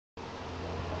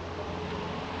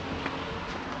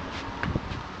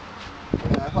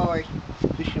Hi,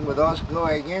 fishing with Oz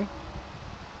Guy again.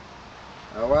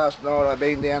 Last night I've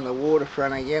been down the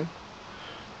waterfront again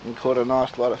and caught a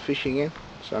nice lot of fish again.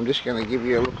 So I'm just going to give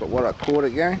you a look at what I caught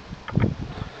again.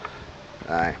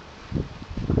 I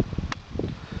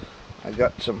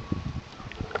got some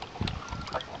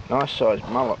nice sized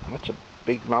mullet. That's a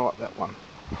big mullet, that one.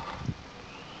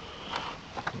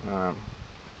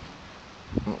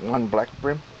 One black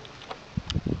bream.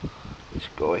 This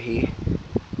guy here.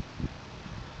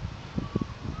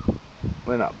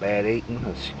 They're not bad eating.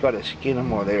 It's got to skin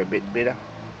them or they're a bit bitter.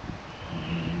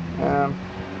 A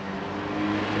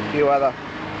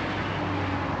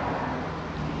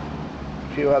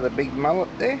few other big mullet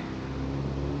there.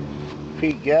 A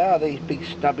few gar, these big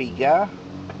stubby gar.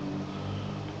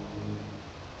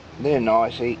 They're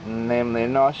nice eating them. They're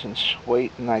nice and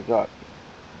sweet, and they got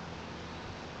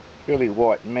really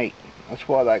white meat. That's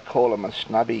why they call him a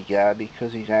snubby gar,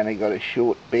 because he's only got a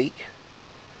short beak.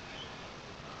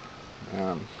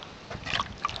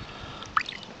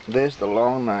 There's the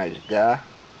long nose gar.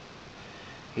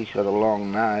 He's got a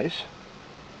long nose.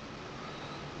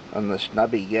 And the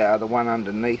snubby gar, the one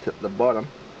underneath at the bottom,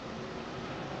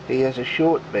 he has a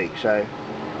short beak. So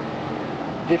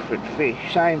different fish,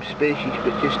 same species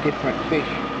but just different fish.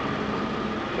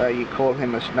 So you call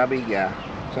him a snubby gar.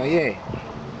 So yeah.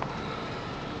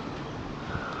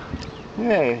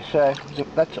 Yeah, so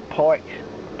that's a pike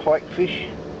fish.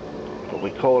 What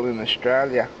we call in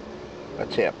Australia.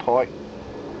 That's our pike.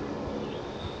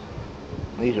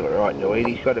 He's alright to eat.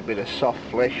 He's got a bit of soft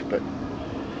flesh, but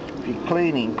if you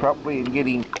clean him properly and get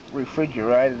him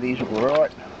refrigerated, he's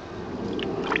alright.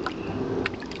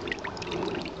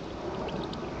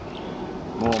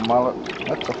 More mullet.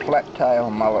 That's a flat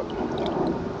tail mullet.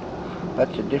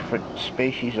 That's a different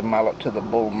species of mullet to the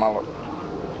bull mullet.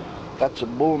 That's a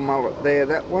bull mullet there,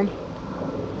 that one.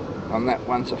 And that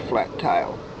one's a flat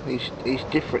tail. He's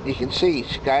different. You can see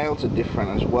his scales are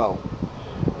different as well.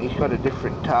 He's got a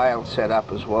different tail set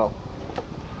up as well.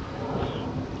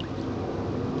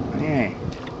 Yeah.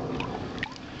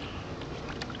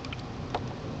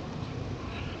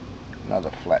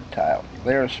 Another flat tail.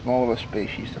 They're a smaller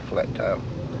species, the flat tail.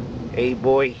 Hey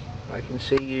boy, I can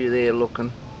see you there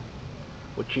looking.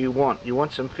 What you want? You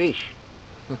want some fish?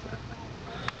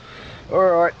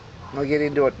 Alright, I'll get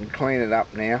into it and clean it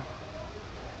up now.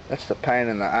 That's the pain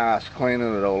in the ass,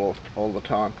 cleaning it all the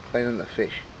time, cleaning the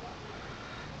fish.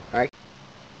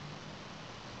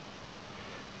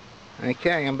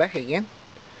 Okay, I'm back again.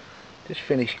 Just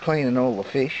finished cleaning all the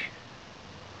fish.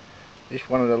 Just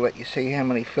wanted to let you see how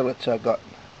many fillets I got.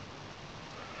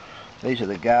 These are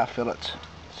the gar fillets.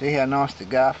 See how nice the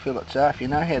gar fillets are? If you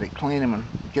know how to clean them and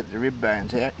get the rib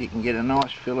bones out, you can get a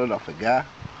nice fillet off a gar.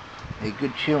 They're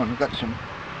good chewing. Got some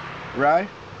roe.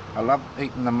 I love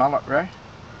eating the mullet roe.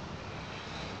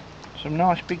 Some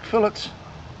nice big fillets.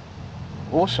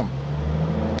 Awesome.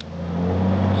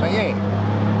 So yeah,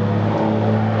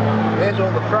 there's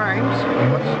all the frames,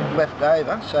 what's left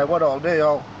over. So what I'll do,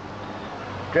 I'll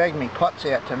drag me pots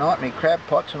out tonight, me crab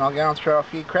pots, and I'll go and throw a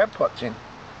few crab pots in.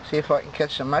 See if I can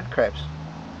catch some mud crabs.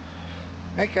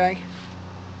 Okay,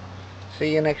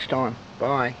 see you next time.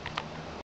 Bye.